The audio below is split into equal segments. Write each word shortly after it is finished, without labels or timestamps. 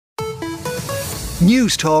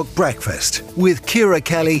News Talk Breakfast with Ciara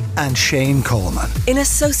Kelly and Shane Coleman. In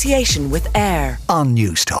association with AIR On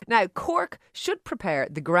News Talk. Now, Cork should prepare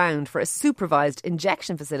the ground for a supervised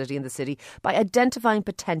injection facility in the city by identifying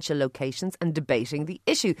potential locations and debating the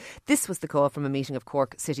issue. This was the call from a meeting of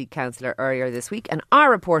Cork City Councillor earlier this week, and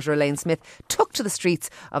our reporter Elaine Smith took to the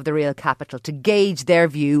streets of the real capital to gauge their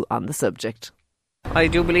view on the subject. I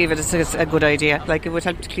do believe it is a good idea. Like, it would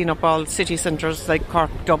help to clean up all city centres like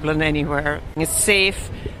Cork, Dublin, anywhere. It's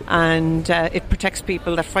safe and it protects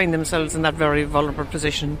people that find themselves in that very vulnerable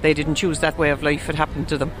position. They didn't choose that way of life, it happened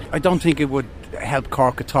to them. I don't think it would help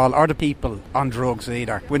Cork at all, or the people on drugs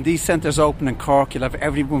either. When these centres open in Cork, you'll have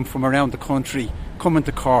everyone from around the country coming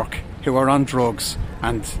to Cork who are on drugs,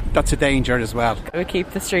 and that's a danger as well. It would keep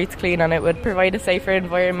the streets clean and it would provide a safer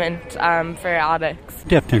environment for addicts.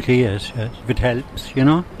 Definitely yes. If it helps,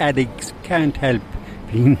 Addicts can't help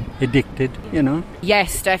being addicted,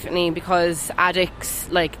 Yes, definitely, because addicts,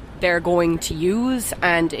 they're going to use,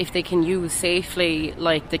 and if they can use safely,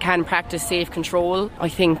 they can practice safe control, I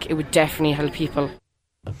think it would definitely help people.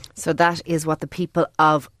 So that is what the people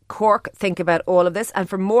of Cork think about all of this. And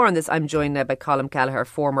for more on this, I'm joined now by Colm Kelleher,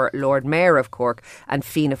 former Lord Mayor of Cork and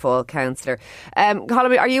Fianna Fáil councillor.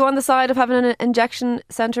 Colm, are you on the side of having an injection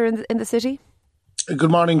centre in the city?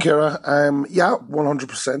 Good morning, Ciara.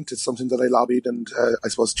 100%. It's something that I lobbied and I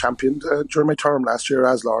suppose championed during my term last year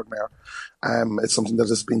as Lord Mayor. It's something that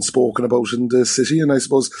has been spoken about in the city, and I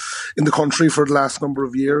suppose in the country for the last number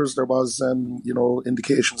of years there was,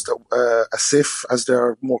 indications that a SIF, as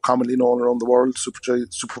they're more commonly known around the world,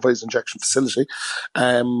 supervised injection facility,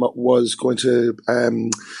 was going to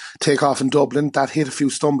take off in Dublin. That hit a few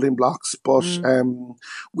stumbling blocks, but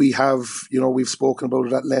we have, we've spoken about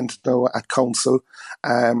it at length now at council,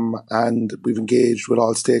 and we've engaged with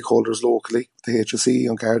all stakeholders locally, the HSE,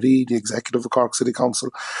 and Gardaí, the executive of Cork City Council,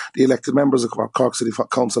 the elected members of Cork City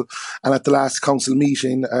Council, and at the last council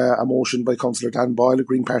meeting, a motion by Councillor Dan Boyle, a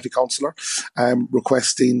Green Party councillor,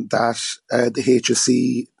 requesting that the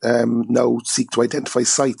HSE now seek to identify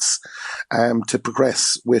sites to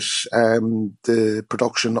progress with the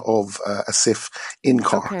production of a SIF in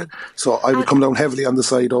Cork. Okay. So I would come down heavily on the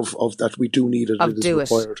side of that. We do need it. It is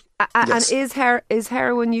required. Yes. And is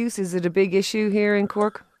heroin use, is it a big issue here in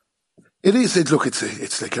Cork? It is.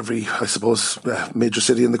 It's like every, I suppose, major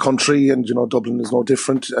city in the country, and Dublin is no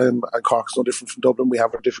different, and Cork is no different from Dublin. We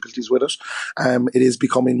have our difficulties with it. It is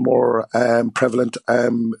becoming more prevalent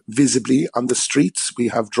visibly on the streets. We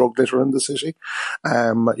have drug litter in the city.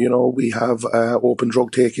 We have open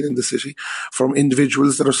drug taking in the city from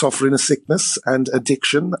individuals that are suffering a sickness and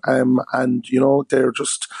addiction, and they're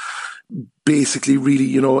just basically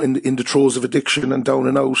really, in the throes of addiction and down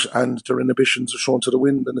and out, and their inhibitions are shown to the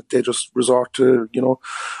wind, and they just resort to,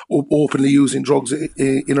 openly using drugs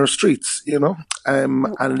in our streets,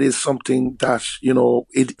 and it is something that,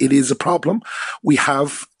 it is a problem. We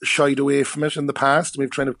have shied away from it in the past.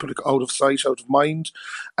 We've tried to put it out of sight, out of mind,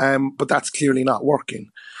 but that's clearly not working.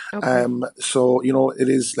 Okay. So, it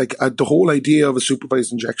is like the whole idea of a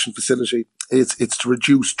supervised injection facility it's to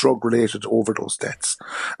reduce drug-related overdose deaths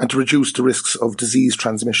and to reduce the risks of disease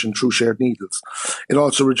transmission through shared needles. It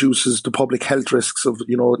also reduces the public health risks of,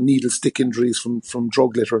 needle stick injuries from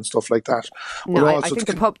drug litter and stuff like that. No, I think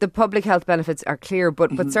the public health benefits are clear,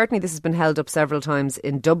 but certainly this has been held up several times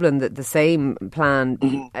in Dublin, the same plan.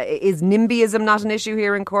 Is NIMBYism not an issue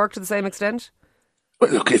here in Cork to the same extent? Well,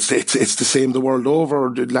 look, it's the same the world over.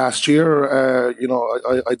 Last year, I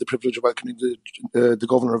had the privilege of welcoming the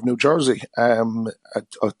governor of New Jersey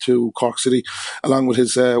to Cork City, along with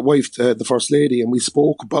his wife, the First Lady, and we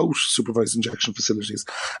spoke about supervised injection facilities.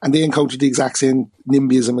 And they encountered the exact same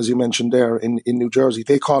NIMBYism as you mentioned there in New Jersey.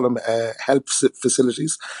 They call them help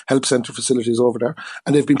facilities, help centre facilities over there,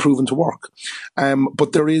 and they've been proven to work.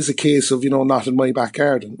 But there is a case of, not in my back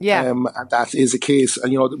garden. Yeah. And that is a case,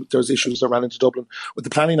 and there's issues that ran into Dublin with the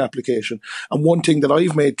planning application. And one thing that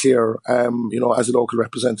I've made clear, as a local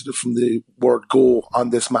representative from the word go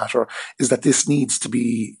on this matter, is that this needs to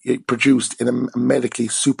be produced in a medically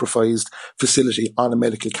supervised facility on a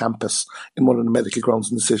medical campus in one of the medical grounds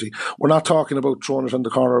in the city. We're not talking about throwing it on the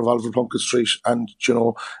corner of Oliver Plunkett Street and,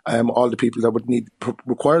 all the people that would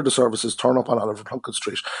require the services turn up on Oliver Plunkett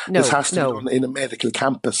Street. This has to be done in a medical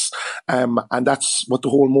campus. And that's what the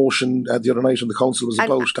whole motion the other night on the council was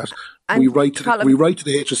about, that we write to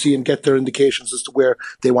the HSE and get their indications as to where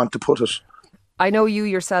they want to put it. I know you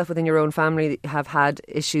yourself within your own family have had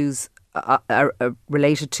issues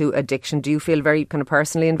related to addiction. Do you feel very kind of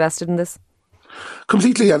personally invested in this?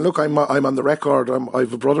 Completely, and look, I'm on the record. I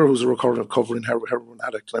have a brother who's a recovering heroin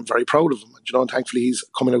addict, and I'm very proud of him. And thankfully he's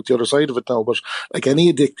coming out the other side of it now. But like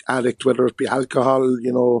any addict, whether it be alcohol,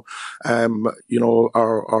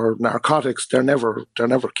 or narcotics, they're never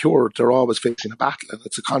cured. They're always facing a battle, and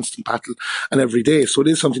it's a constant battle, and every day. So it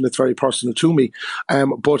is something that's very personal to me.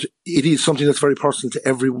 But it is something that's very personal to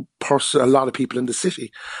every person. A lot of people in the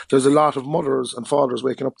city. There's a lot of mothers and fathers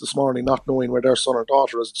waking up this morning not knowing where their son or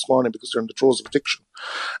daughter is this morning because they're in the throes of addiction.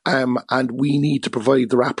 And we need to provide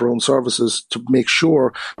the wraparound services to make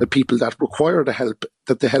sure that people that require the help,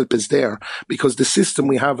 that the help is there, because the system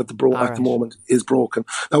we have at the moment is broken.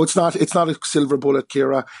 Now, it's not a silver bullet,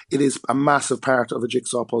 Ciara. It is a massive part of a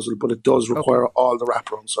jigsaw puzzle, but it does require all the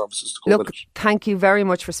wraparound services to go with it. Thank you very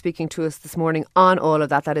much for speaking to us this morning on all of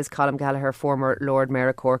that. That is Colm Gallagher, former Lord Mayor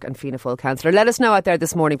of Cork and Fianna Fáil councillor. Let us know out there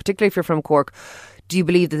this morning, particularly if you're from Cork. Do you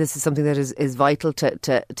believe that this is something that is vital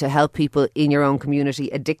to help people in your own community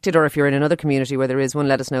addicted, or if you're in another community where there is one,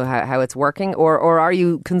 let us know how it's working, or are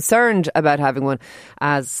you concerned about having one,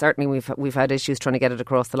 as certainly we've had issues trying to get it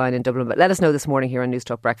across the line in Dublin. But let us know this morning here on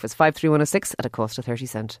Newstalk Breakfast, 53106 at a cost of 30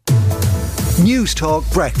 cents. Newstalk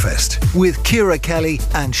Breakfast with Ciara Kelly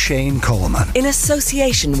and Shane Coleman. In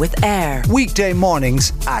association with AIR. Weekday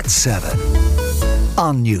mornings at 7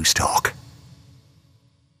 on Newstalk.